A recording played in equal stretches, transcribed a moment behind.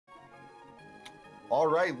All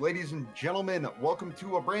right, ladies and gentlemen, welcome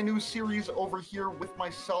to a brand new series over here with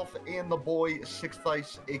myself and the boy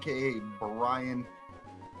Sixxthice, aka Brian.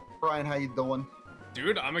 Brian, how you doing?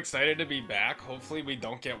 Dude, I'm excited to be back. Hopefully we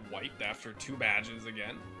don't get wiped after 2 badges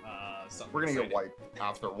again. We're gonna get wiped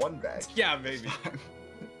after 1 badge. Yeah, maybe.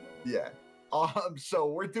 Yeah. So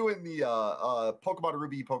we're doing the Pokemon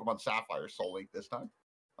Ruby, Pokemon Sapphire Soul Link this time.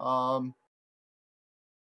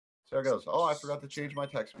 So there it goes. Oh, I forgot to change my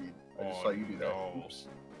text speed. I just saw you do that. Oops.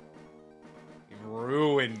 You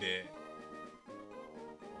ruined it.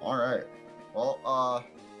 All right. Well,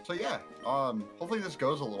 so yeah. Hopefully this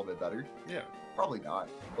goes a little bit better. Yeah. Probably not,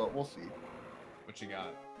 but we'll see. What you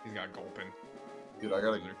got? He's got Gulpin. Dude, I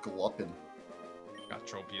got a Gluppin. Got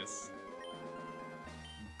Tropius.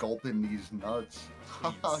 Gulpin these nuts.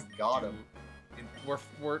 Got him.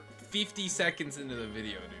 We're 50 seconds into the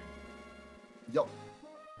video, dude. Yup.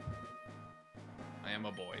 I am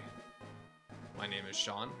a boy. My name is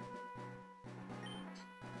Sean.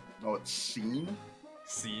 Oh, it's Scene?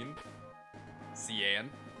 Scene. Cian.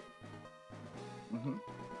 Mm-hmm.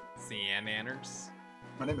 Ciananners.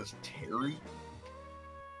 My name is Terry.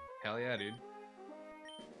 Hell yeah, dude.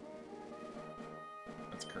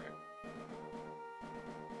 That's correct.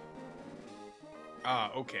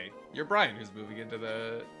 Okay. You're Brian, who's moving into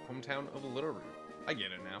the hometown of Little Root. I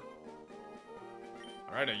get it now.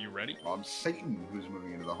 Alright, are you ready? I'm Satan, who's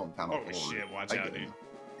moving into the hometown of Little Root. Oh shit, watch out, dude.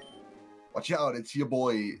 Watch out, it's your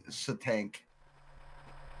boy, Satank.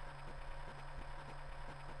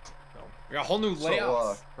 No. We got whole new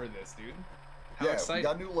layouts for this, dude. How exciting. We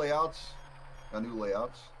got new layouts.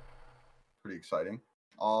 Pretty exciting.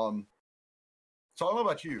 So I don't know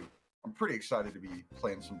about you. I'm pretty excited to be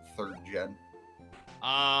playing some 3rd gen.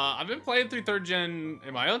 I've been playing through 3rd gen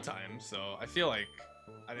in my own time, so I feel like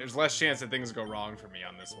there's less chance that things go wrong for me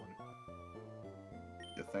on this one.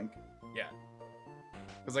 You think? Yeah.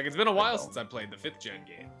 Because, like, it's been a while since I played the 5th gen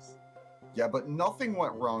games. Yeah, but nothing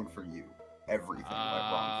went wrong for you. Everything went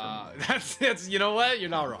wrong for me. That's, you know what? You're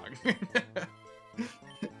not wrong.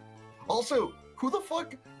 Also, who the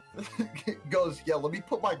fuck goes, yeah, let me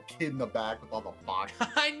put my kid in the back with all the boxes?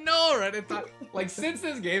 I know, right? It's not, like, since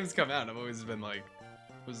this game's come out, I've always been like,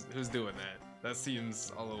 who's doing that? That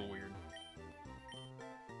seems a little weird.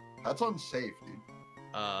 That's unsafe, dude.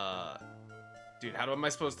 Dude, how am I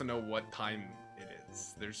supposed to know what time it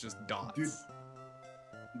is? There's just dots. Dude,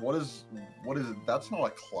 what is it? That's not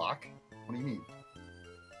a clock. What do you mean?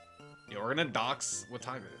 Yeah, we're gonna dox what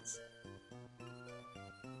time it is.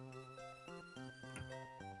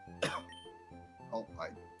 Oh, I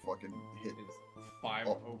fucking hit. It's 5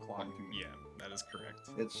 o'clock. Yeah, that is correct.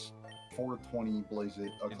 It's 4:20 blaze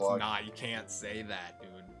it o'clock. It's not. You can't say that,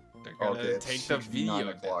 dude. They're gonna take the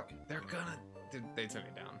video down. They're gonna. Dude, they took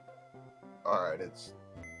it down. All right, it's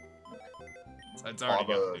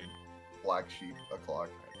already up, dude. Black sheep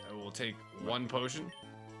o'clock. I will take 1 potion.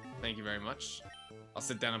 Thank you very much. I'll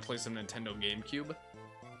sit down and play some Nintendo GameCube.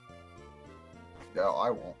 Yeah,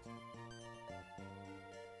 I won't.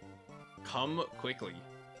 Come quickly.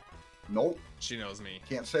 Nope. She knows me.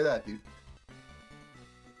 Can't say that, dude.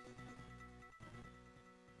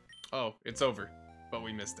 Oh, it's over. But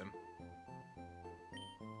we missed him.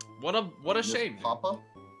 What a shame, dude. Papa?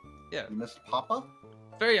 Yeah. You missed Papa?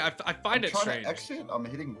 I find it strange. To exit. I'm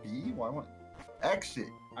hitting B. Why won't exit?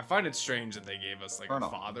 I find it strange that they gave us like a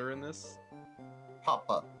father in this.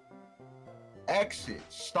 Papa. Exit.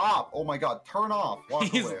 Stop. Oh my god. Turn off. Walk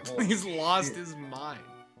away. He's lost his mind.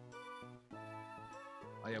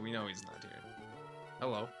 Oh yeah, we know he's not here.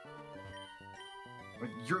 Hello.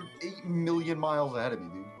 You're 8 million miles ahead of me,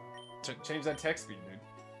 dude. Change that text speed, dude.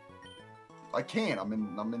 I can't. I'm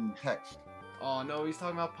in text. Oh no, he's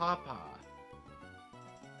talking about Papa.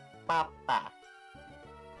 Papa.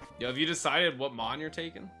 Yo, have you decided what mon you're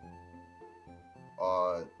taking?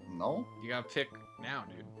 No. You gotta pick now,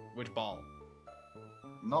 dude. Which ball?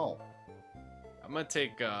 No. I'm gonna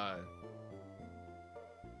take I'll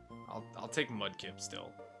take Mudkip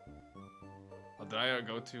still. Oh, did I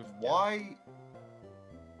go to? Why?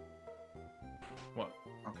 What?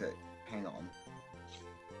 Okay, hang on.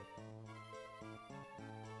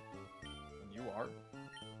 You are?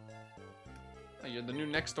 Oh, you're the new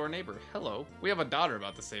next door neighbor. Hello. We have a daughter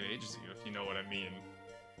about the same age as you, if you know what I mean.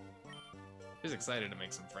 She's excited to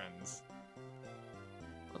make some friends.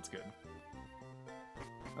 That's good.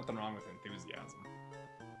 Nothing wrong with enthusiasm.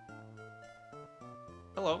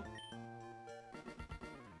 Hello.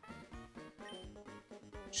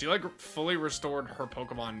 She, like, fully restored her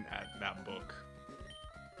Pokemon at that book.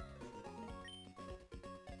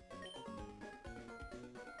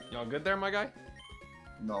 Y'all good there, my guy?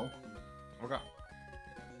 No. Okay.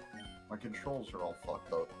 My controls are all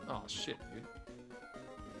fucked up. Oh shit, dude.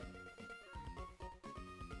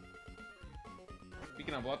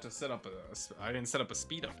 Speaking of, we'll have to set up I didn't set up a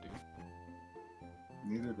speed up, dude.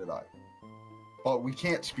 Neither did I. But we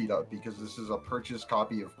can't speed up because this is a purchased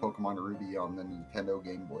copy of Pokemon Ruby on the Nintendo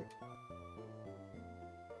Game Boy.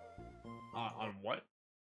 On what?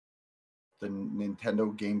 The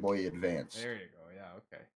Nintendo Game Boy Advance. There you go. Yeah,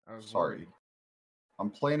 okay. I was Sorry. worried. I'm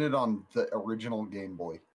playing it on the original Game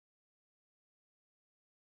Boy.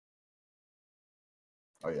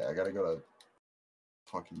 Oh yeah, I gotta go to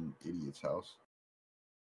fucking idiot's house.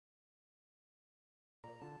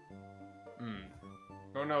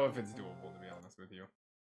 Don't know if it's doable, to be honest with you.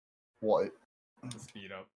 What? To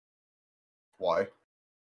speed up. Why?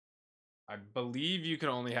 I believe you can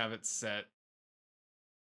only have it set.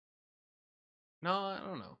 No, I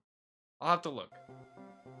don't know. I'll have to look.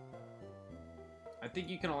 I think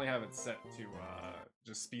you can only have it set to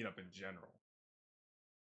just speed up in general.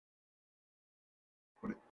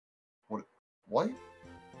 What?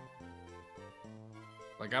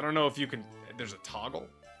 Like, I don't know if you can. There's a toggle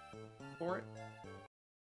for it.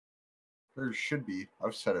 There should be.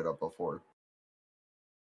 I've set it up before.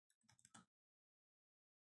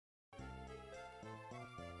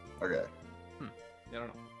 Okay. Yeah, I don't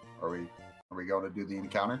know. Are we going to do the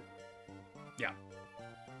encounter? Yeah.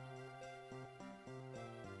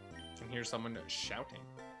 I can hear someone shouting.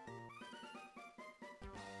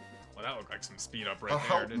 Well, that looked like some speed up right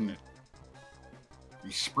there, didn't it?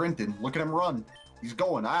 He's sprinting. Look at him run. He's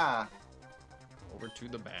going. Over to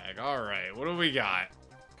the bag. All right, what do we got?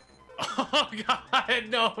 Oh God,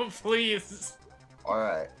 no, please. All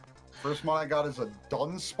right. First one I got is a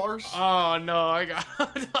Dunsparce. Oh no, I got a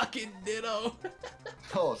fucking Ditto.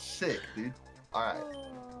 Oh, sick, dude. All right.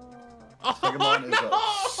 Oh, Second one is a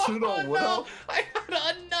Pseudo Widow. No. I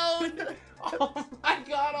got unknown. Oh my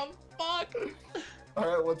God, I'm fucked. All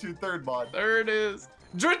right, what's your third mod? Third is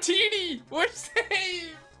Dratini. We're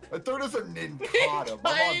saved. My third is a Nincada.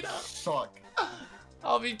 My mods suck.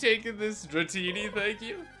 I'll be taking this Dratini, thank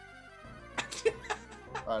you.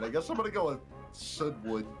 All right, I guess I'm gonna go with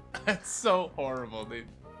Sudwood. That's so horrible, dude.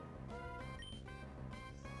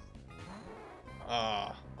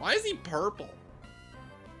 Why is he purple?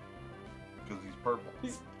 Because he's purple.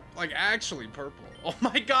 He's like actually purple. Oh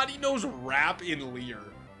my God, he knows rap in Leer.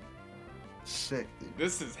 Sick, dude.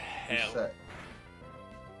 This is hell. Set.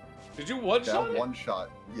 Did you one shot? Yeah, one shot.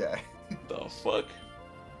 Yeah. The fuck?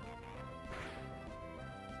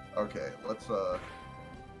 Okay, let's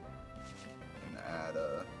add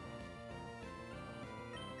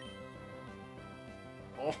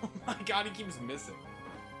Oh my God, he keeps missing.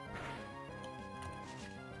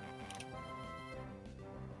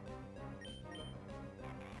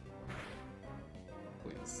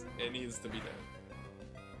 Please, it needs to be there.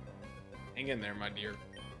 Hang in there, my dear.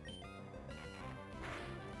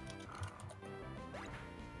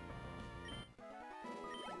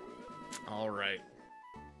 All right.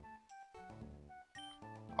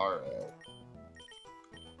 All right.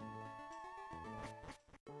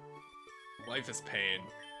 Life is pain.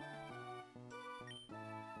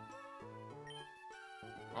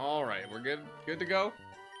 All right, we're good. Good to go.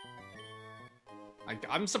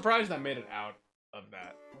 I'm surprised I made it out of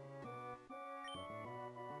that.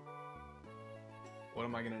 What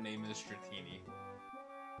am I gonna name this Dratini?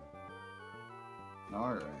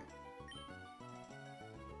 All right.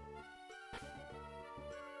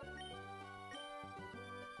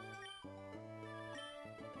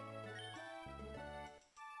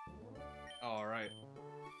 All right,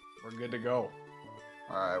 we're good to go.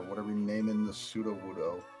 All right, what are we naming the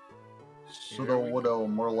Pseudo-Wudo? Pseudo-Wudo,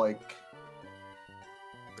 more like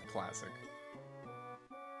The classic.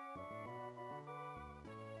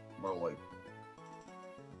 more like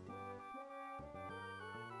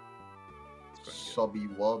It's Subby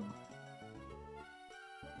Wub.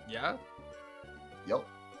 Yeah? Yep.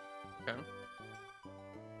 Okay.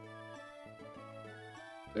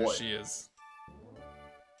 There What? she is.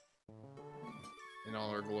 In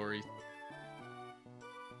all her glory.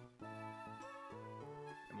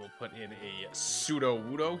 And we'll put in a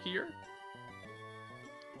Pseudo-Wudo here.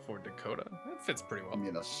 For Dakota. That fits pretty I well.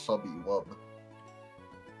 mean a Subby Wub.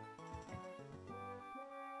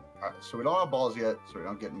 Alright, so we don't have balls yet, so we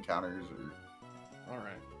don't get encounters or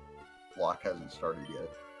Alright. block hasn't started yet.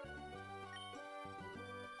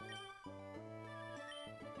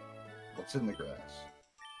 What's in the grass?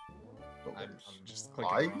 I'm just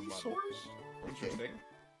clicking the wrong button. Ivysaurs? Okay. Interesting.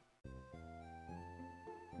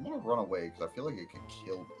 I'm gonna run away because I feel like it could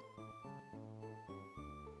kill me.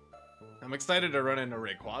 I'm excited to run into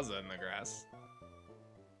Rayquaza in the grass.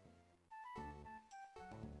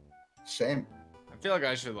 Same. I feel like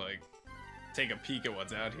I should, like, take a peek at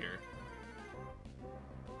what's out here.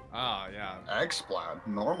 Ah, yeah. X-Splad,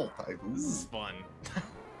 normal type. Ooh. This is fun.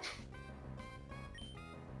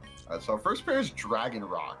 Alright, so our first pair is Dragon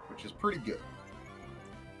Rock, which is pretty good.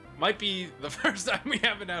 Might be the first time we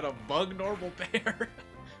haven't had a bug normal pair.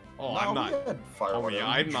 Oh, no, I'm not. We had fire Oh, yeah,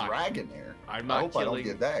 I'm not. Dragonair. I'm not I hope killing I don't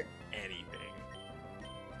get that. anything.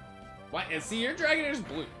 What? And see, your Dragonair's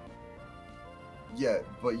blue. Yeah,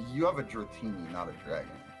 but you have a Dratini, not a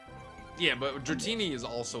Dragon. Yeah, but Dratini is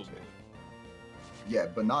also blue. Yeah,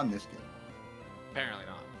 but not in this game. Apparently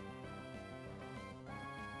not.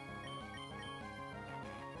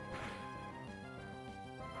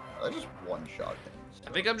 I just one-shot things.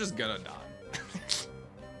 I think I'm just gonna die.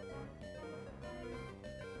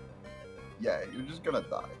 Yeah, you're just gonna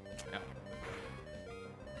die. Yeah.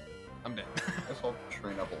 I'm dead. I guess I'll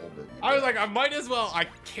train up a little bit. I was like, I might as well. I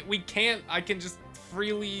can just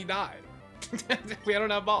freely die. We don't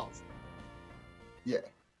have balls. Yeah.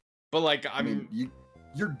 But like, I mean,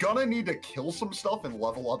 you're gonna need to kill some stuff and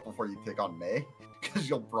level up before you take on May, because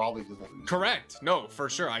you'll probably just lose. Correct. No, for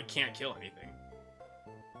sure. I can't kill anything.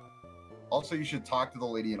 Also, you should talk to the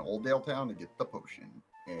lady in Oldale Town to get the potion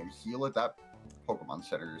and heal at that Pokemon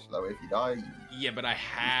Center, so that way if you die, you... Yeah, but I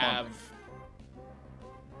have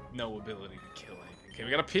no ability to kill anything. Okay,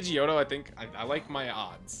 we got a Pidgeotto, I think. I like my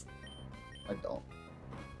odds. I don't.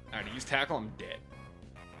 Alright, use Tackle, I'm dead.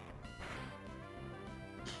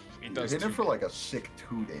 It does hit it for damage. like a sick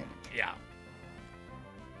 2 damage. Yeah.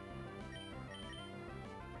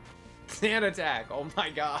 Sand attack, oh my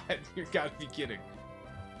god, you gotta be kidding.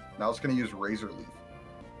 Now it's gonna use Razor Leaf.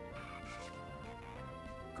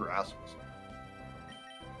 Grass was.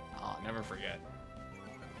 Oh, never forget.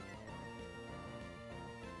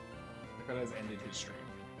 Dakota has ended his stream.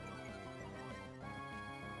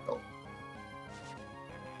 Oh.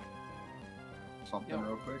 Something Yo,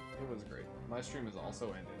 real quick. It was great. My stream has also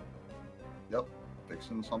ended. Yep.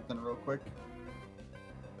 Fixing something real quick.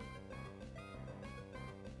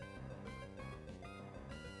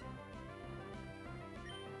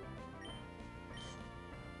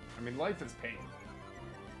 I mean, life is pain.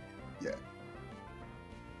 Yeah.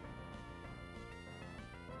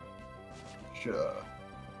 Should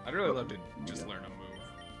I'd really love to just learn a move.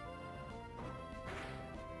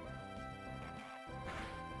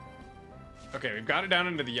 Okay, we've got it down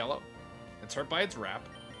into the yellow. It's hurt by its wrap.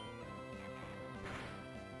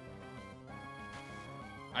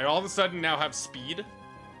 I all of a sudden now have speed.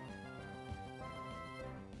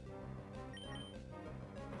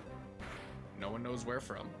 No one knows where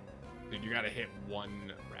from. Dude, you gotta hit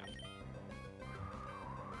one wrap.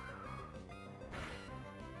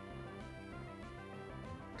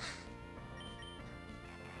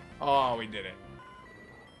 Oh, we did it.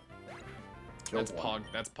 That's Pog.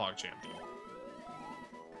 That's PogChamp.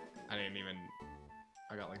 I didn't even.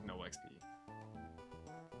 I got like no XP.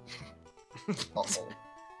 Uh-oh.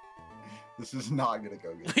 This is not gonna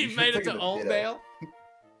go good. We made it to Oldale.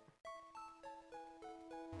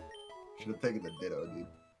 Should have taken the Ditto, dude.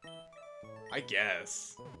 I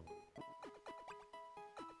guess.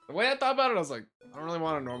 The way I thought about it, I was like, I don't really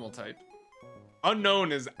want a normal type.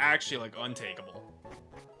 Unknown is actually like untakeable.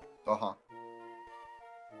 Uh-huh.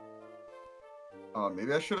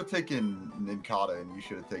 Maybe I should have taken Nincada and you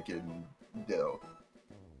should have taken Ditto.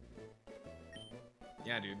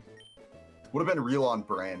 Yeah, dude. Would have been real on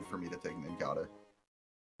brand for me to take Nincada.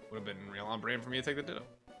 Would have been real on brand for me to take the Ditto.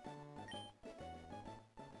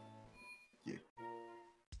 Yeah.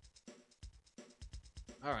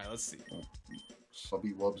 Alright, let's see. Oh,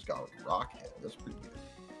 Subby Wub's got Rockhead. That's pretty good.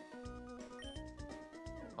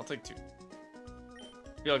 I'll take 2.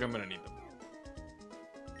 Feel like I'm gonna need them.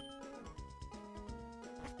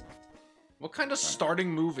 What kind of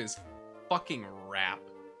starting move is fucking rap?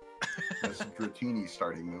 That's Dratini's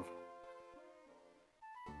starting move.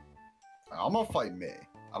 I'm gonna fight May.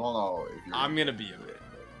 I don't know if you're. I'm gonna be a bit.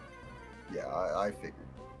 Yeah, I figured.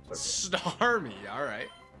 It's okay. Starmie, alright.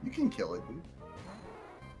 You can kill it, dude.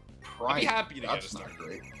 I'd be happy to get a That's not Starmie.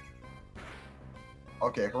 great.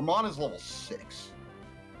 Okay, Hermon is level 6.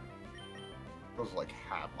 Goes like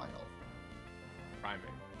half my health. Primate.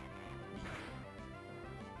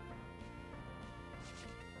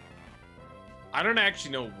 I don't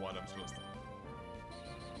actually know what I'm supposed to do.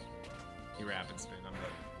 He rapid spin, I'm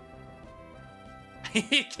dead.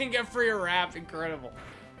 He can get free rap, incredible.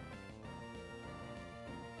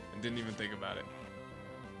 I didn't even think about it.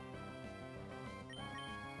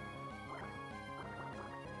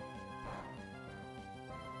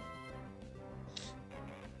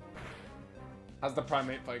 How's the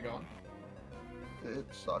primate fight going? It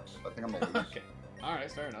sucks. I think I'm gonna lose. Okay.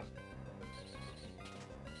 Alright, fair enough.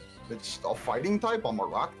 It's a fighting type. I'm a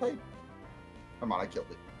rock type. Come on, I killed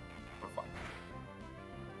it. We're fine.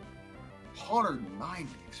 190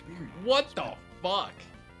 experience. What the fuck?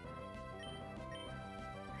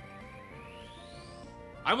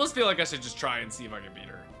 I almost feel like I should just try and see if I can beat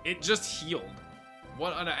her. It just healed.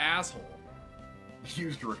 What an asshole.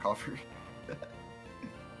 Used recovery.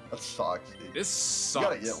 That sucks, dude. This sucks. You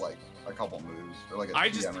gotta get like a couple moves or like a I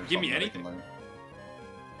TM just or give me something that I anything. can learn.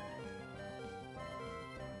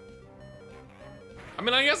 I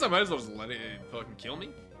mean, I guess I might as well just let it fucking kill me,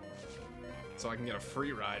 so I can get a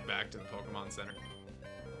free ride back to the Pokemon Center.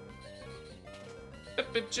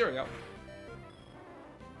 Cheerio.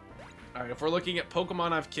 All right, if we're looking at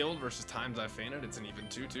Pokemon I've killed versus times I've fainted, it's an even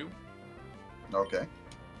 2-2. Okay,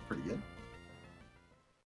 pretty good.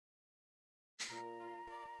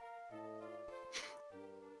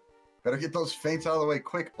 Better get those feints out of the way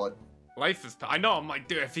quick, bud. Life is. I know. I'm like,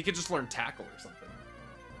 dude, if he could just learn tackle or something,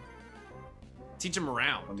 teach him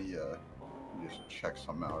around. Let me just check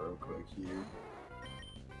something out real quick here.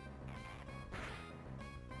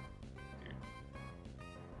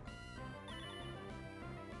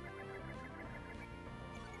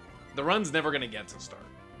 The run's never gonna get to start.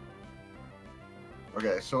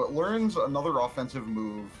 Okay, so it learns another offensive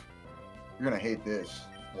move. You're gonna hate this.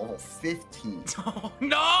 Level 15. Oh,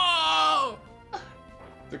 no!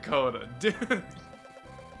 Dakota, dude.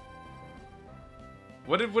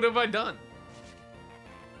 What have I done?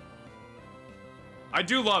 I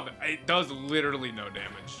do love it. It does literally no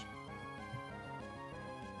damage.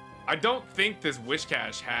 I don't think this Wish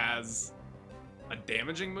Cache has a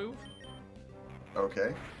damaging move.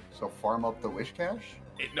 Okay, so farm up the Wish Cache.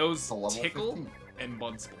 It knows To level Tickle 15. and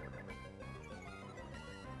Bud Sport.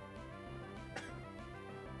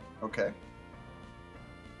 Okay.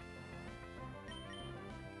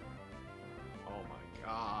 Oh my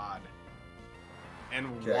god. And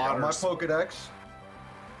Okay, I got my Sport. Pokedex.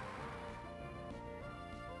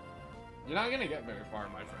 You're not gonna get very far,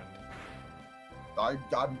 my friend.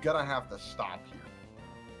 I'm gonna have to stop here.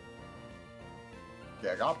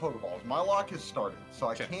 Okay, I got Pokeballs. My lock has started, so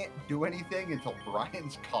I Okay. can't do anything until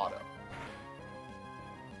Brian's caught up.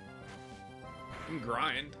 You can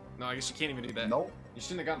grind. No, I guess you can't even do that. Nope, You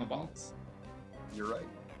shouldn't have gotten the balls. you're right.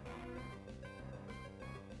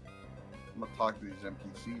 I'm gonna talk to these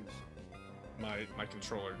NPCs. My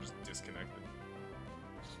controller just disconnected.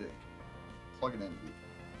 Sick. Plug it in, dude.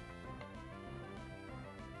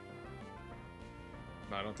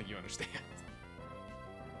 No, I don't think you understand.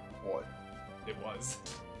 What? It was.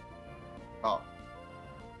 Oh,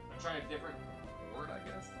 I'm trying a different cord, I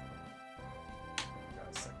guess.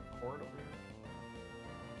 Got a second cord over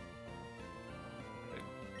here.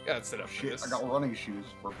 Got it set up for shit, this. I got running shoes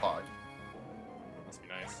for Pog. Must be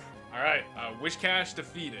nice. All right, Wish Cache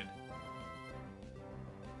defeated.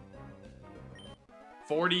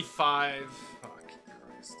 45. Fuck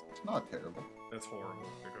Christ. It's not terrible. That's horrible,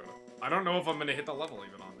 Dakota. I don't know if I'm gonna hit the level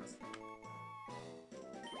even on this.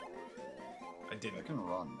 I I didn't. can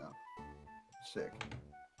run now. Sick.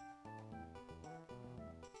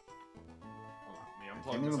 Hold on, let me Can't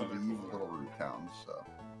unplug this even other leave cooler. Little Root Town, so.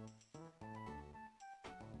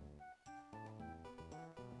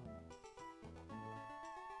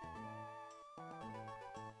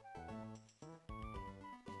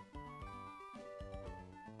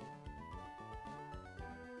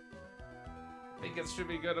 Think it should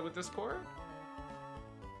be good with this cord?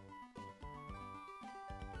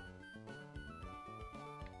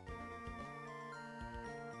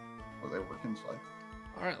 Will they work inside?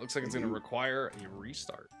 All right, looks like it's gonna require a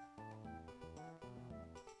restart.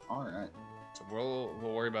 Alright. So we'll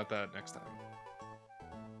worry about that next time.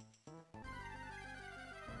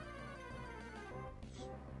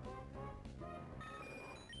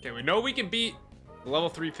 Okay, we know we can beat level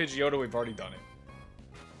 3 Pidgeotto. We've already done it.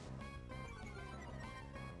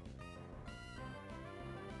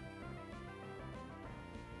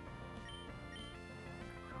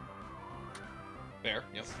 There,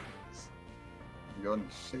 yes. Go ahead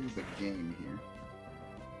and save the game here.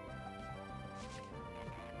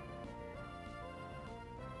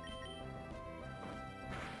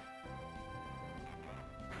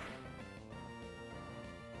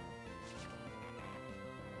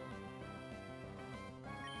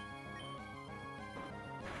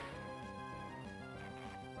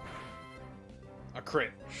 A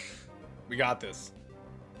crit. We got this.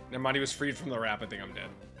 Never mind, he was freed from the wrap. I think I'm dead.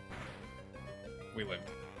 We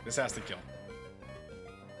lived. This has to kill.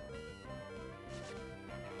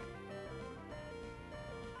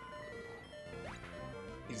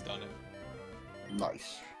 He's done it.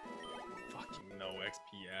 Nice. Fucking no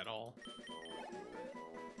XP at all.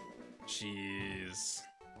 Jeez.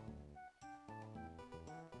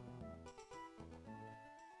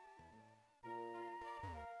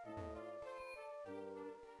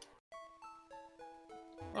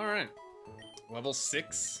 All right. Level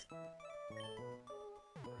 6.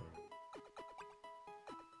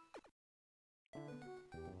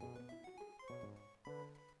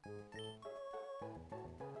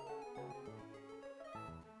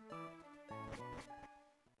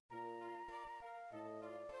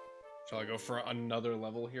 Shall I go for another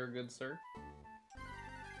level here, good sir?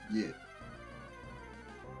 Yeah.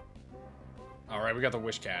 All right, we got the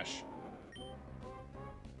wish cache.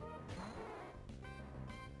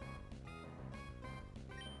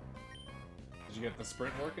 Did you get the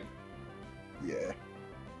sprint working? Yeah.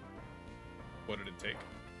 What did it take?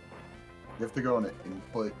 You have to go into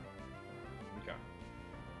input. Okay.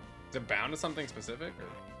 Is it bound to something specific, or?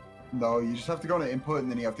 No, you just have to go into input,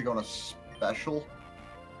 and then you have to go into special.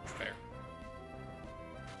 Fair.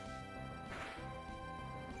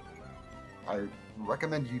 I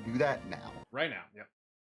recommend you do that now. Right now, yep.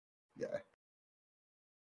 Yeah.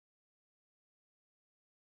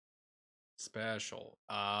 Special.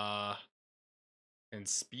 And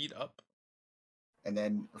speed up. And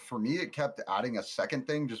then for me, it kept adding a second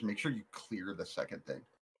thing. Just make sure you clear the second thing.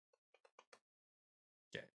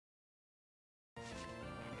 Okay.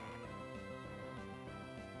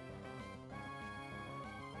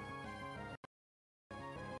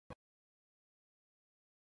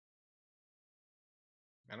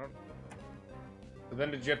 I don't. But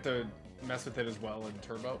then did you have to mess with it as well in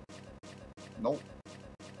turbo? Nope.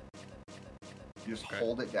 You just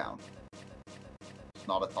hold it down. It's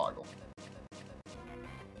not a toggle.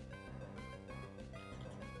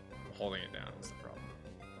 Holding it down is the problem.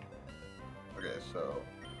 Okay, so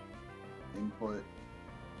input,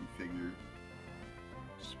 configure,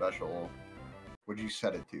 special. What'd you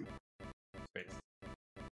set it to? Space.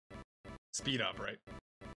 Speed up, right?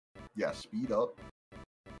 Yeah, speed up.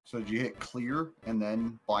 So did you hit clear and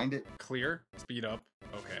then bind it? Clear, speed up.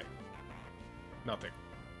 Okay. Nothing.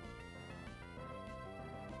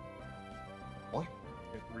 What?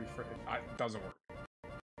 It doesn't work.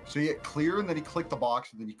 So you hit clear and then you click the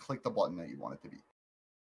box and then you click the button that you want it to be.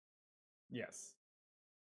 Yes.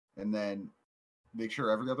 And then make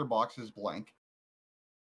sure every other box is blank.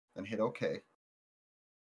 Then hit OK.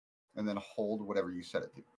 And then hold whatever you set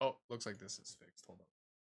it to. Oh, looks like this is fixed. Hold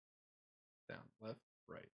on. Down, left,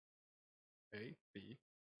 right. A, B,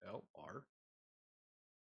 L, R.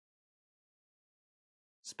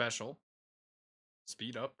 Special.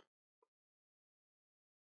 Speed up.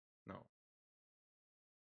 No.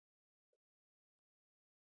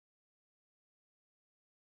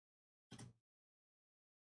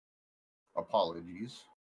 Apologies.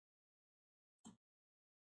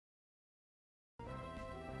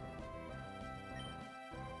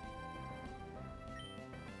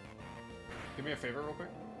 Do me a favor real quick.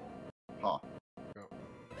 Huh.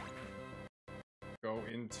 Go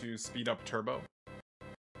into speed up turbo.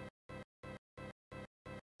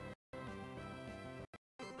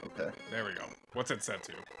 Okay. There we go. What's it set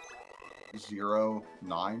to? 0,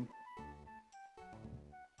 9.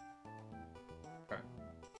 Okay.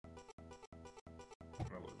 I'm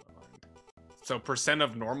gonna lose my mind. So percent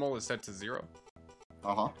of normal is set to 0.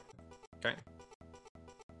 Uh-huh. Okay.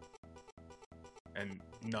 And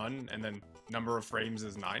none, and then number of frames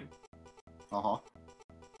is 9. Uh-huh.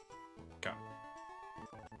 Okay.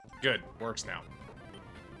 Good. Works now.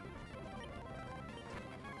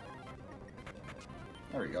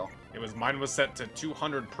 There we go. Mine was set to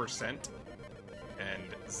 200%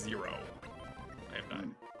 and 0. I have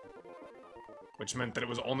 9. Which meant that it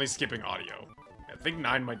was only skipping audio. I think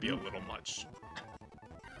 9 might be a little much.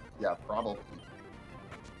 Yeah, probably.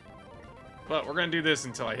 But we're gonna do this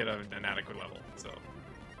until I hit an adequate level, so.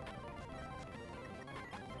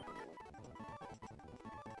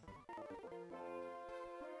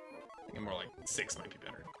 I think more like 6 might be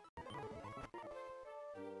better.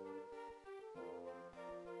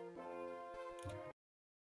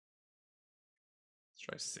 Let's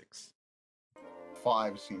try 6.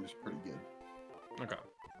 5 seems pretty good. Okay.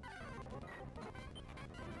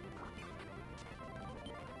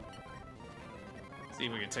 See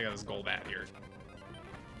if we can take out this gold bat here.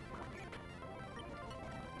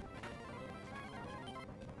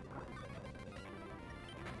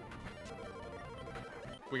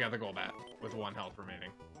 We got the gold bat with 1 health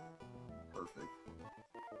remaining. Perfect.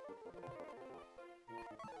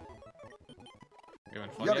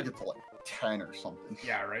 You gotta get to like 10 or something.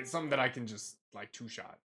 Yeah, right? Something that I can just like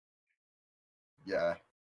 2-shot. Yeah.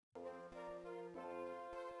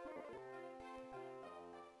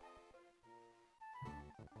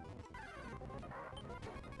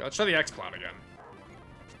 Let's try the X-Cloud again.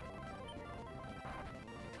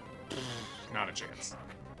 Not a chance.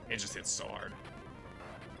 It just hits so hard.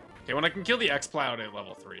 Okay, when I can kill the X-Cloud at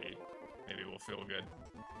level 3, maybe we'll feel good.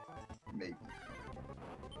 Maybe.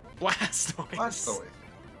 Blastoise. Blastoise.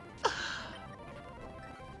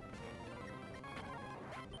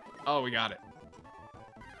 Oh, we got it.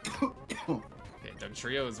 Okay,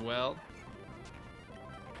 Dugtrio as well.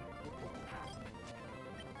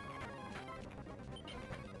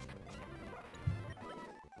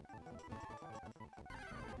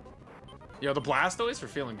 Yo, the Blastoise, we're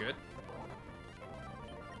feeling good.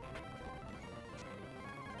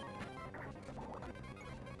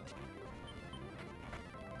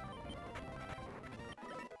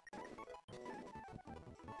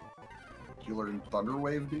 You learn Thunder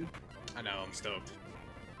Wave, dude? I know, I'm stoked.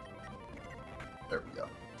 There we go.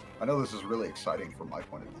 I know this is really exciting from my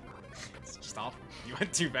point of view. It's just awful. You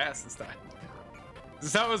went too fast this time. This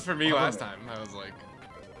is how it was for me last time. I was like,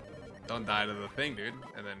 don't die to the thing, dude.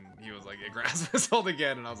 And then he was like, it grass whistled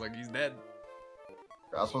again, and I was like, he's dead.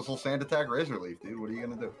 Grass Whistle, Sand Attack, Razor Leaf, dude. What are you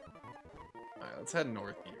gonna do? Alright, let's head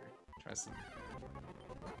north here. Try some.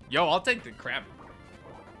 Yo, I'll take the crab.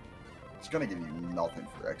 It's gonna give you nothing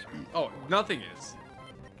for XP. Oh, nothing is.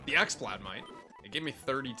 The X-Cloud might. It gave me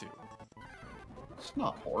 32. It's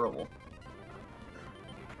not horrible.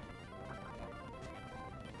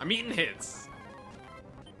 I'm eating hits.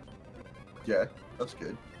 Yeah, that's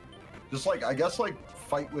good. Just like, I guess like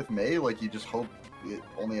fight with May, like you just hope it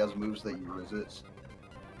only has moves that you resist.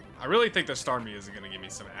 I really think the Starmie is going to give me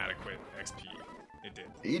some adequate XP. It did.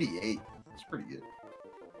 88. That's pretty good.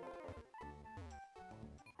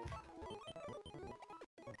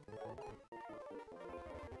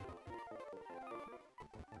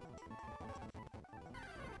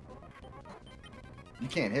 You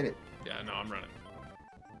can't hit it. Yeah, no, I'm running.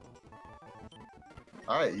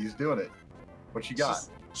 Alright, he's doing it. What you got?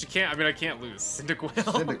 She can't, I mean, I can't lose. Cyndaquil.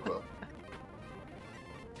 Cyndaquil.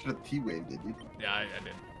 Should have T-Wave, did you? Yeah, I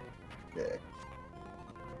did. Yeah.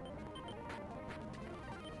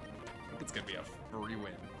 I think it's going to be a free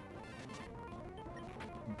win.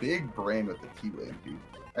 Big brain with the T-Wave, dude.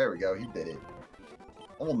 There we go, he did it.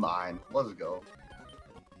 Level 9. Let's go.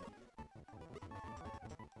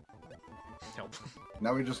 Help.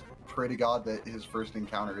 Now we just pray to God that his first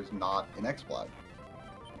encounter is not an X-Cloud.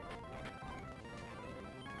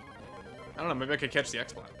 I don't know, maybe I could catch the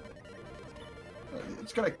X-Cloud.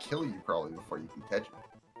 It's gonna kill you probably before you can catch it.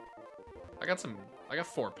 I got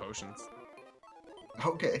 4 potions.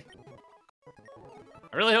 Okay.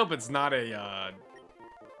 I really hope it's not a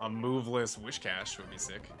moveless Wish Cache. Would be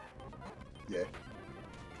sick. Yeah.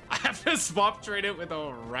 I have to swap trade it with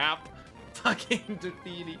a Wrap fucking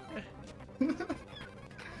Defeaty.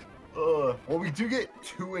 Well, we do get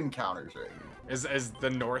 2 encounters right here. Is the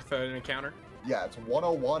North an encounter? Yeah, it's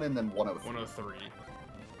 101 and then 103. 103.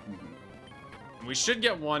 Mm-hmm. We should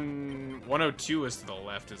get 102 is to the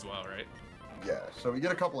left as well, right? Yeah, so we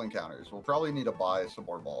get a couple encounters. We'll probably need to buy some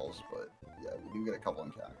more balls, but yeah, we do get a couple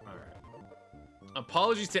encounters. All right.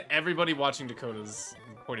 Apologies to everybody watching Dakota's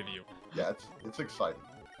point of view. Yeah, it's exciting.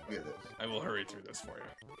 Look at this. I will hurry through this for you.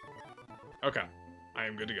 Okay, I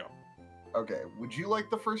am good to go. Okay, would you like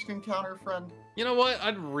the first encounter, friend? You know what?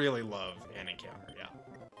 I'd really love an encounter, yeah.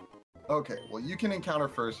 Okay, well, you can encounter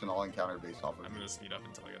first, and I'll encounter based off of I'm gonna speed up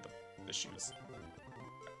until I get the shoes.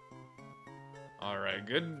 All right,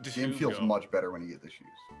 good. Game feels much better when you get the shoes.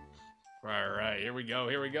 All right, here we go.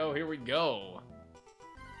 Here we go. Here we go.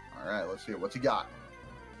 All right, let's see it. What's he got?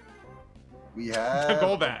 We have The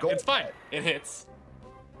Golbat. It's fine. It hits.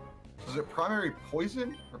 Is it primary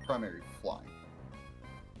poison or primary flying?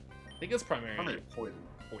 I think it's primary poison.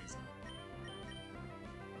 Poison.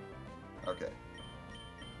 Okay.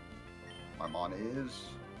 My mon is...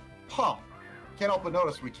 Huh! Can't help but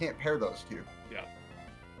notice we can't pair those two. Yeah.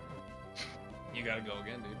 You gotta go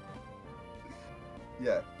again, dude.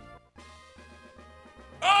 Yeah.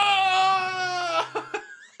 Oh!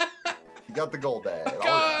 You got the Golbat. I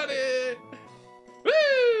got it!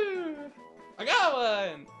 Woo! I got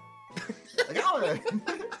one! I got it!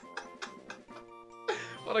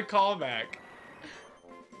 What a callback.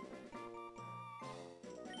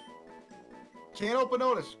 Can't help but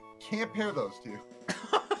notice. Can't pair those two.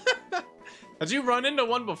 Did you run into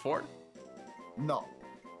one before? No.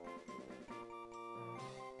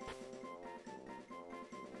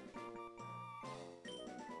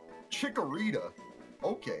 Chikorita.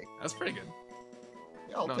 Okay. That's pretty good.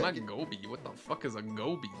 Yeah, I'll no, take not it. Gobi. What the fuck is a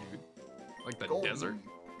Gobi, dude? Like the Gobi. desert?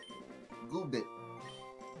 Goobit.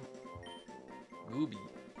 Gobi.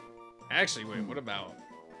 Actually, wait, what about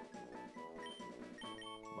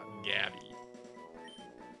Gabby?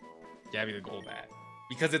 Gabby the Golbat.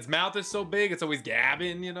 Because its mouth is so big, it's always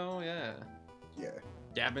gabbing, you know? Yeah. Yeah.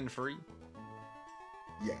 Gabbing free.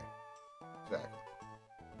 Yeah. Exactly.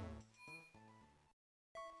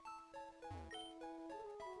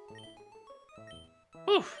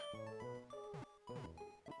 Whew.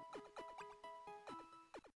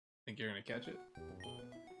 Think you're gonna catch it?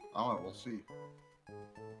 Oh, we'll see.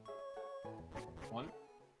 One.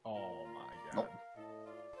 Oh my god. Nope.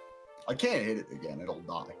 I can't hit it again. It'll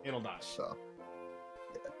die. It'll die. So.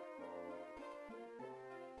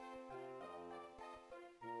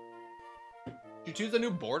 Yeah. Did you choose a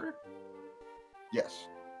new border? Yes.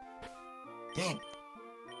 Dang.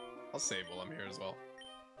 I'll save while I'm here as well.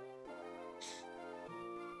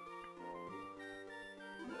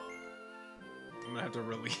 I'm gonna have to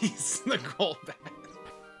release the gold back.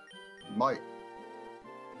 You might.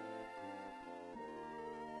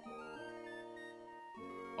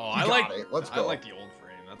 Oh, You I got like it. Let's go. I like the old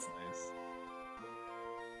frame. That's nice.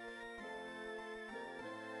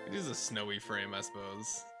 It is a snowy frame, I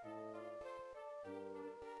suppose.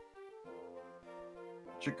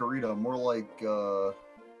 Chikorita, more like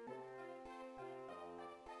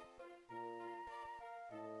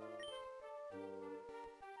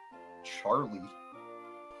Charlie.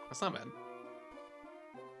 That's not bad.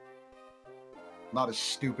 Not as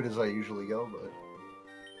stupid as I usually go, but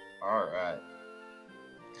alright.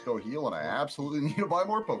 Let's go heal, and I absolutely need to buy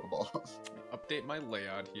more Pokeballs. Update my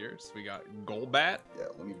layout here. So we got Golbat. Yeah,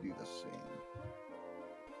 let me do the same.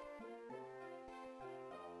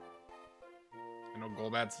 I know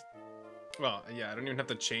Golbat's... Well, yeah, I don't even have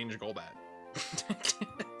to change Golbat.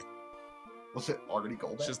 Was it already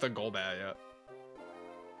Golbat? It's just a Golbat, yeah.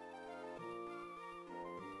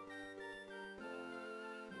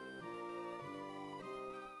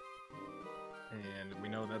 And we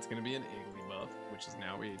know that's going to be an Igglybuff, which is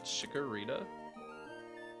now a Chikorita.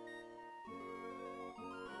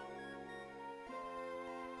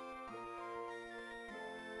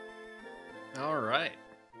 All right.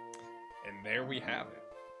 And there we have it.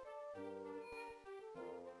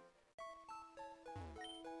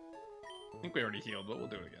 I think we already healed, but we'll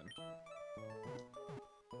do it again.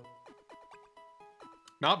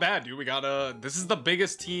 Not bad, dude. We got this is the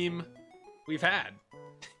biggest team we've had.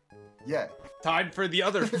 Yeah. Tied for the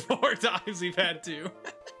other 4 times we've had to.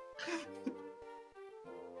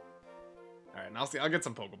 Alright, and I'll get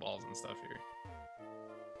some Pokeballs and stuff here.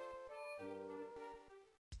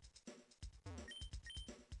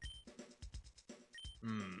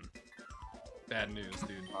 Bad news,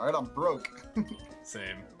 dude. Alright, I'm broke.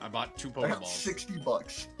 Same. I bought 2 I got Pokeballs. 60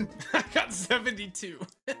 bucks. I got 72.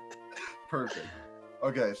 Perfect.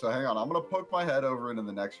 Okay, so hang on. I'm gonna poke my head over into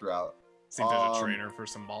the next route. See if there's a trainer for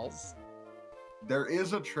some balls. There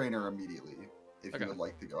is a trainer immediately, if Okay. you would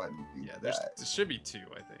like to go ahead and do Yeah, that. there should be 2,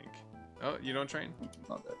 I think. Oh, you don't train?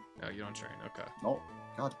 Not bad. No, you don't train. Okay. No.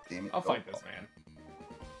 God damn it. I'll Go. fight this man.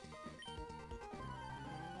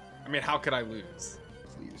 I mean, how could I lose?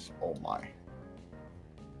 Please. Oh my.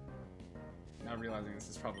 Now realizing this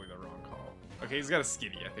is probably the wrong call. Okay, he's got a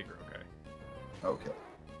Skitty. I think we're okay. Okay.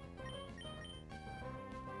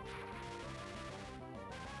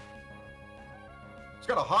 He's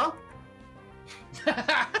got a huh?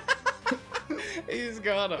 He's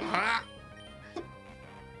got a huh?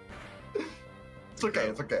 It's okay,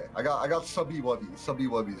 it's okay. I got subby wubbies. Subby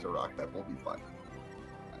wubbies are rock that. We'll be fine.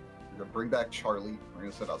 We're gonna bring back Charlie. We're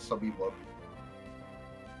gonna send out subby wub.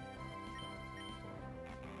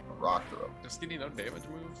 A rock throw. Just getting no damage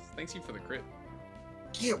moves. Thanks you for the crit.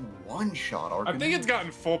 Get one shot, Arcanine. I think it's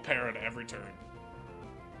gotten full parry to every turn.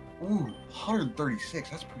 Ooh, 136.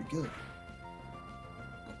 That's pretty good.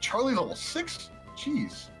 Charlie's level 6?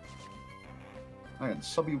 Jeez. Man,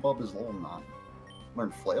 subby wub is level 9.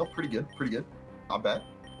 Learn flail. Pretty good. Pretty good. Not bad.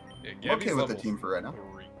 Yeah, I'm Gabby's okay with the level team for right now.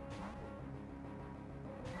 3.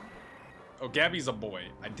 Oh, Gabby's a boy.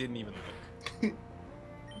 I didn't even look.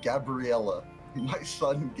 Gabriella. My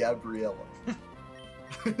son, Gabriella.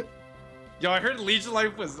 Yo, I heard Legion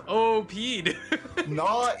Life was OP, dude.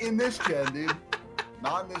 Not in this gen, dude.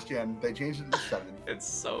 Not in this gen. They changed it to 7. It's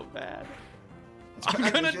so bad. It's I'm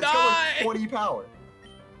bad. gonna It's got like die! 20 power.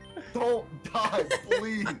 Don't die,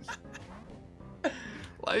 please.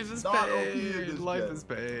 Life is Not OP in pain. this Life gen. is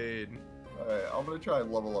pain. Alright, I'm gonna try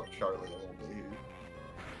and level up Charlie a little bit here.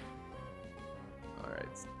 Alright.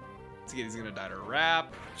 He's gonna die to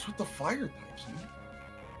Wrap. What's with the fire types, man?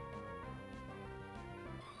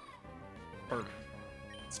 Or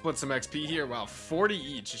split some XP here. Wow, 40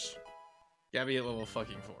 each. Gabby at level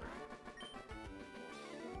fucking 4.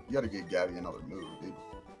 You gotta get Gabby another move, dude.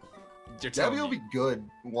 You're telling Gabby will me. be good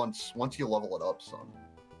once you level it up, son.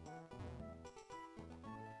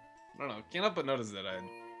 I don't know. Can't help but notice that I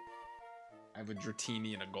have a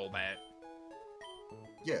Dratini and a Golbat.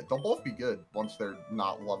 Yeah, they'll both be good once they're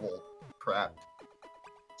not level crapped.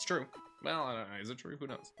 It's true. Well, I don't know. Is it true? Who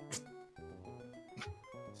knows?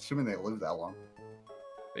 Assuming they live that long.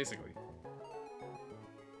 Basically.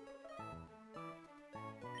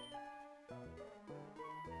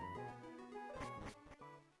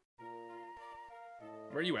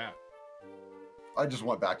 Where are you at? I just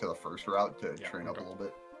went back to the first route to train up a little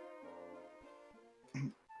bit.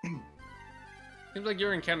 Seems like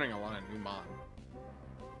you're encountering a lot of new mon.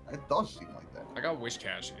 It does seem like that. I got Wish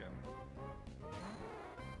Cash again.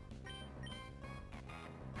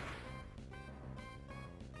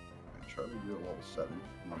 I try to do a level 7.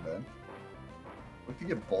 Not bad. We could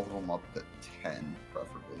get both of them up to 10,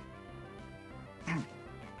 preferably.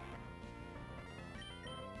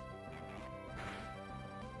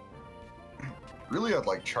 Really, I'd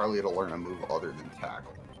like Charlie to learn a move other than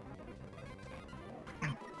tackle.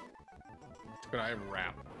 But I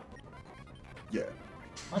rap. Yeah,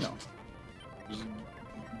 I know. Just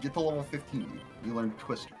get to level 15. You learn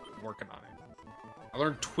Twister. Working on it. I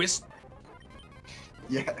learned Twist.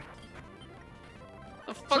 Yeah.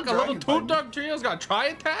 The fuck, a level 2 Dark Trio's got Tri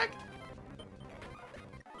Attack?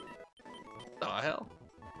 The hell?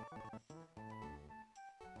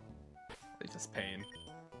 They just pain.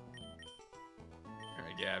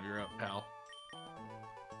 Alright, Gab, you're up, pal.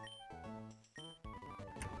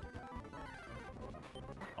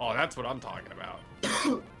 Oh, that's what I'm talking about.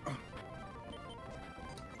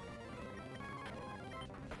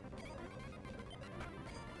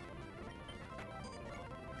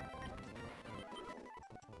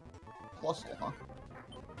 Plusle, huh?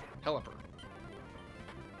 Helper.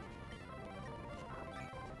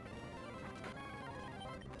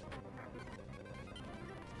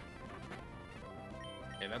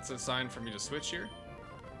 Okay, that's a sign for me to switch here.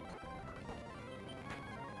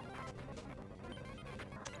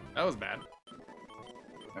 That was bad.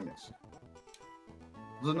 I missed.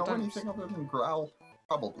 Does it know anything other than growl?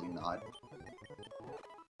 Probably not.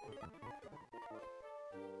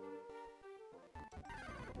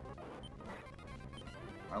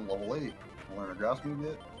 I'm level 8. Learn a grass move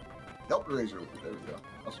yet? Yep, Razor Leaf. There we go.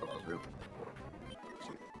 That's what I was doing.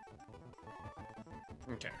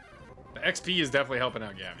 Okay. The XP is definitely helping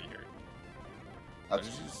out Gabby here. That's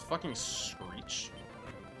Did you just fucking screech?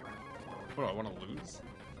 What do I want to lose?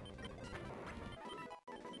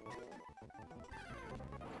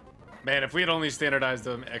 Man, if we had only standardized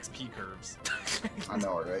them XP curves. I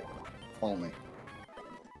know, right? Only.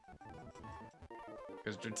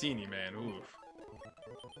 Because Dratini, man, oof.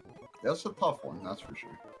 That's a tough one, that's for sure.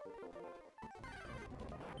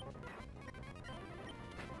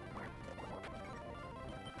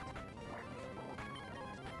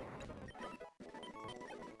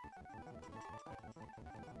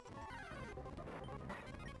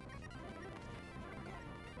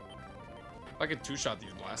 If I could two-shot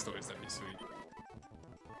these Blastoids, that'd be sweet.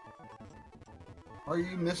 Are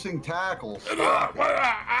you missing tackles?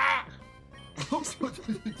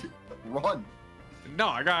 Run. No,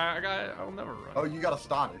 I'll never run. Oh, you got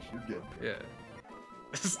Astonish. You're good. Yeah.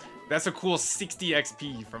 That's a cool 60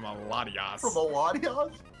 XP from a Latias. From a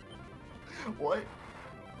Latias? What?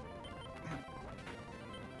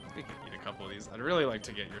 We could eat a couple of these. I'd really like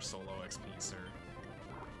to get your solo XP, sir.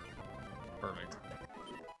 Perfect.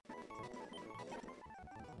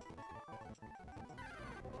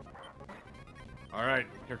 Alright,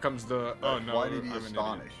 here comes the... Oh no, why did he I'm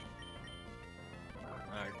Astonish?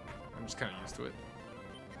 I'm just kind of used to it.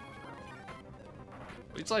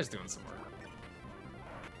 Leech Life's doing some work.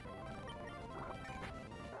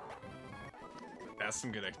 That's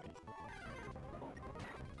some good XP.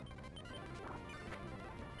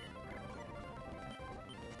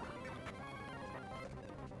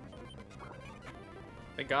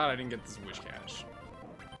 Thank God I didn't get this Wish Cash.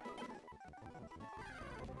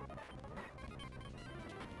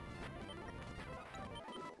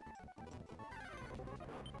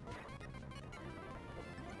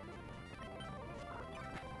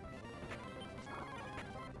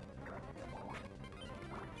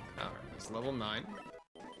 Alright, it's level 9.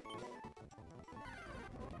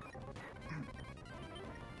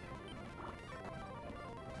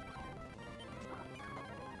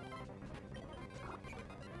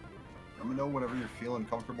 Let me know whenever you're feeling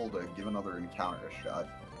comfortable to give another encounter a shot.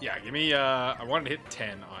 Yeah, give me, I wanted to hit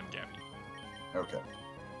 10 on Gabby. Okay.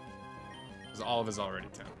 Because Olive is already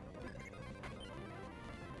 10.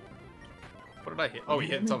 What did I hit? Oh, he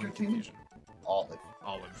hit Intelligent Confusion. Olive.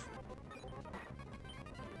 Olive.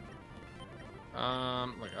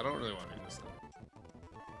 Look, I don't really want to do this though.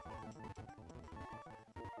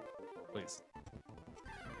 Please.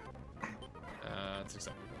 It's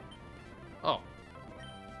acceptable. Oh.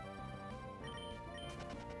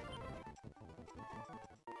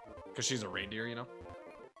 Because she's a reindeer, you know?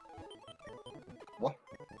 What?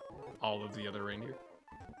 All of the other reindeer.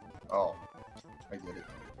 Oh, I get it.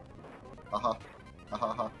 Haha.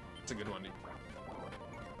 Haha. It's a good one, dude.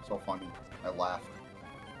 So funny. I laughed.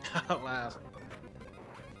 Laugh.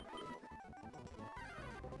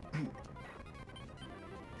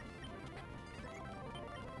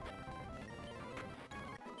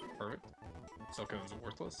 Perfect. Silcone's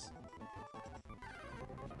worthless.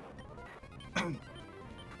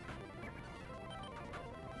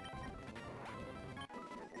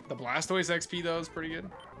 The Blastoise XP though is pretty good.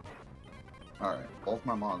 Alright, both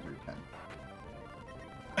my mons are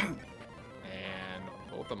 10. And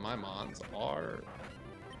both of my mons are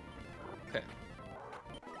 10.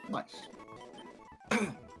 Nice.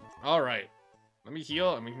 Alright. Let me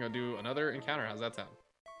heal and we can go do another encounter. How's that sound?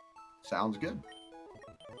 Sounds good.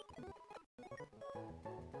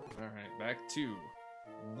 Alright, back to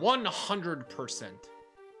 100%.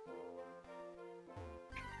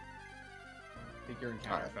 Take your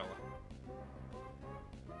encounter, Alright. fella.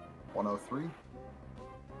 103.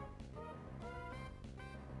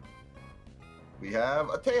 We have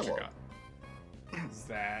a Tailo. Is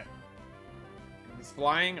that... He's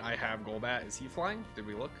flying. I have Golbat. Is he flying? Did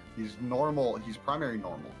we look? He's normal. He's primary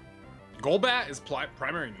normal. Golbat is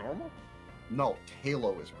primary normal? No,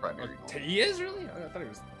 Tailo is primary normal. He is really? I thought he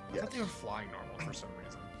was. I Yes. thought they were flying normal for some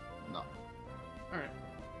reason. No. All right.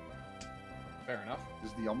 Fair enough.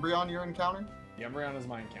 Is the Umbreon your encounter? The Umbreon is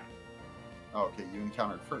my encounter. Oh, okay, you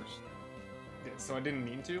encountered first. Yeah, so I didn't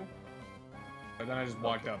mean to, but then I just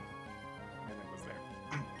walked up and it was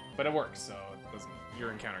there. But it works, so it doesn't.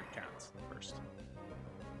 Your encounter counts first.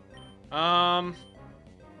 I'm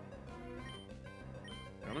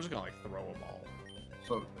just gonna like throw a ball.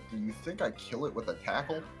 So, do you think I kill it with a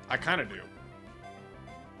tackle? I kind of do.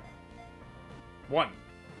 1,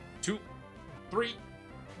 2, 3.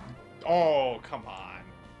 Oh, come on.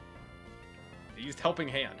 He used Helping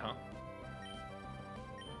Hand, huh?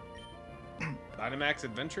 Dynamax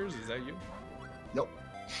Adventures, is that you? Yep.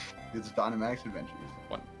 It's Dynamax Adventures.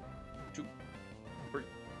 1, 2, 3.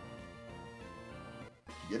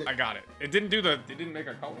 Get it? I got it. It didn't do the. It didn't make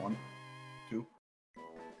our color. 1, 2.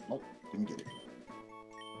 Nope, didn't get it.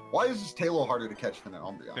 Why is this Tailo harder to catch than an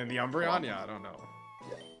Umbreon? And the Umbreon? Yeah, I don't know.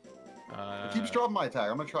 Yeah. It keeps dropping my attack.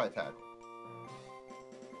 I'm gonna try attack.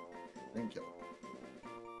 Didn't kill it.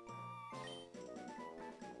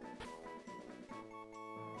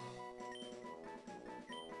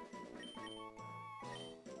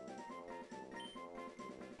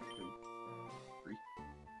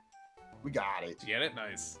 We got it. Did you get it?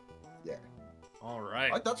 Nice. Yeah. All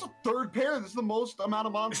right. That's a third pair. This is the most amount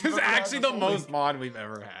of monsters. This is we've ever had actually in the Soul most Link. mod we've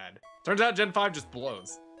ever had. Turns out Gen 5 just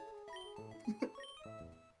blows.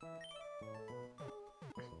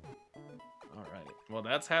 All right. Well,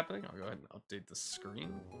 that's happening. I'll go ahead and update the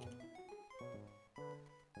screen.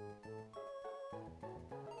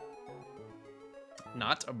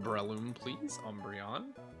 Not a Breloom, please.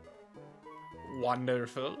 Umbreon.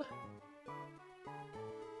 Wonderful.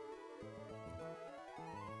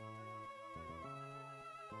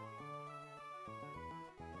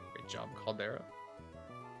 Great job, Caldera.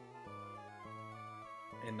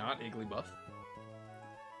 And not Igglybuff.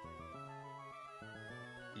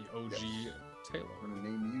 The OG Yes. Taylor. I'm gonna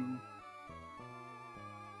name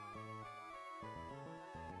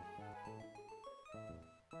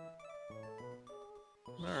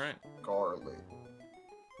Alright. you Garlic.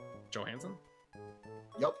 Johansson?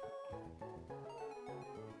 Yep.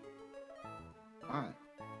 Alright.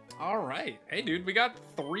 Alright. Hey, dude, we got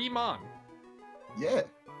 3 Mon. Yeah,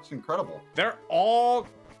 it's incredible. They're all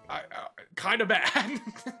kind of bad.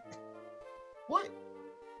 What?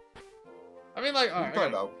 I mean, like, What are you talking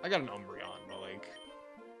about? I got an Umbreon, but like...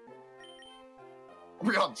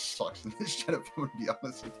 Umbreon sucks in this gen, if I'm gonna be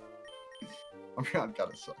honest with you. Umbreon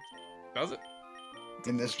kinda sucks. Does it?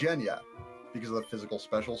 In this gen, yeah. Because of the physical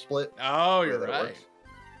special split. Oh, the way you're that it right. works.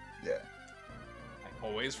 Yeah. I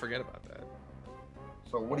always forget about that.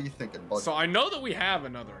 So what are you thinking, bud? So I know that we have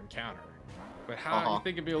another encounter, but how you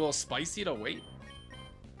think it'd be a little spicy to wait?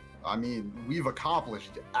 I mean, we've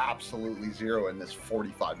accomplished absolutely zero in this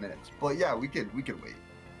 45 minutes. But yeah, we could wait.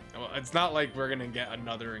 Well, it's not like we're gonna get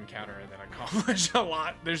another encounter and then accomplish a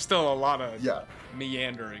lot. There's still a lot of Yeah,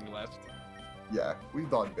 meandering left. yeah, we've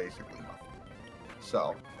done basically nothing.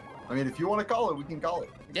 So, I mean, if you want to call it, we can call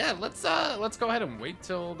it. Yeah, let's go ahead and wait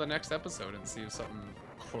till the next episode and see if something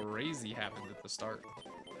crazy happened at the start.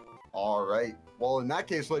 All right. Well, in that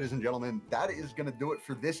case, ladies and gentlemen, that is going to do it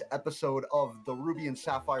for this episode of the Ruby and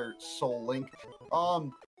Sapphire Soul Link.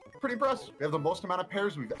 pretty impressed. We have the most amount of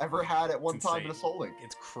pairs we've ever had at one time in a Soul Link.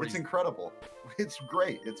 It's crazy. It's incredible. It's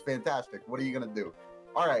great. It's fantastic. What are you gonna do?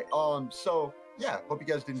 All right. So yeah, hope you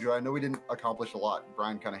guys did enjoy. I know we didn't accomplish a lot.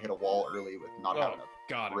 Brian kind of hit a wall early with not having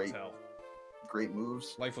great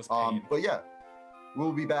moves. Life was pain. But yeah,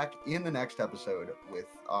 we'll be back in the next episode with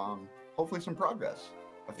hopefully some progress.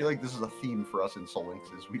 I feel like this is a theme for us in Soul Links,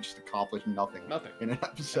 is we just accomplish nothing in an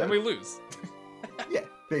episode. And we lose. Yeah,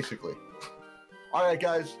 basically. All right,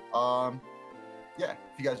 guys. Yeah,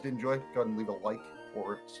 if you guys did enjoy, go ahead and leave a like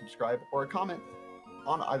or subscribe or a comment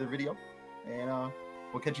on either video. And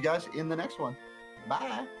we'll catch you guys in the next one.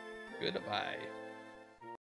 Bye. Goodbye.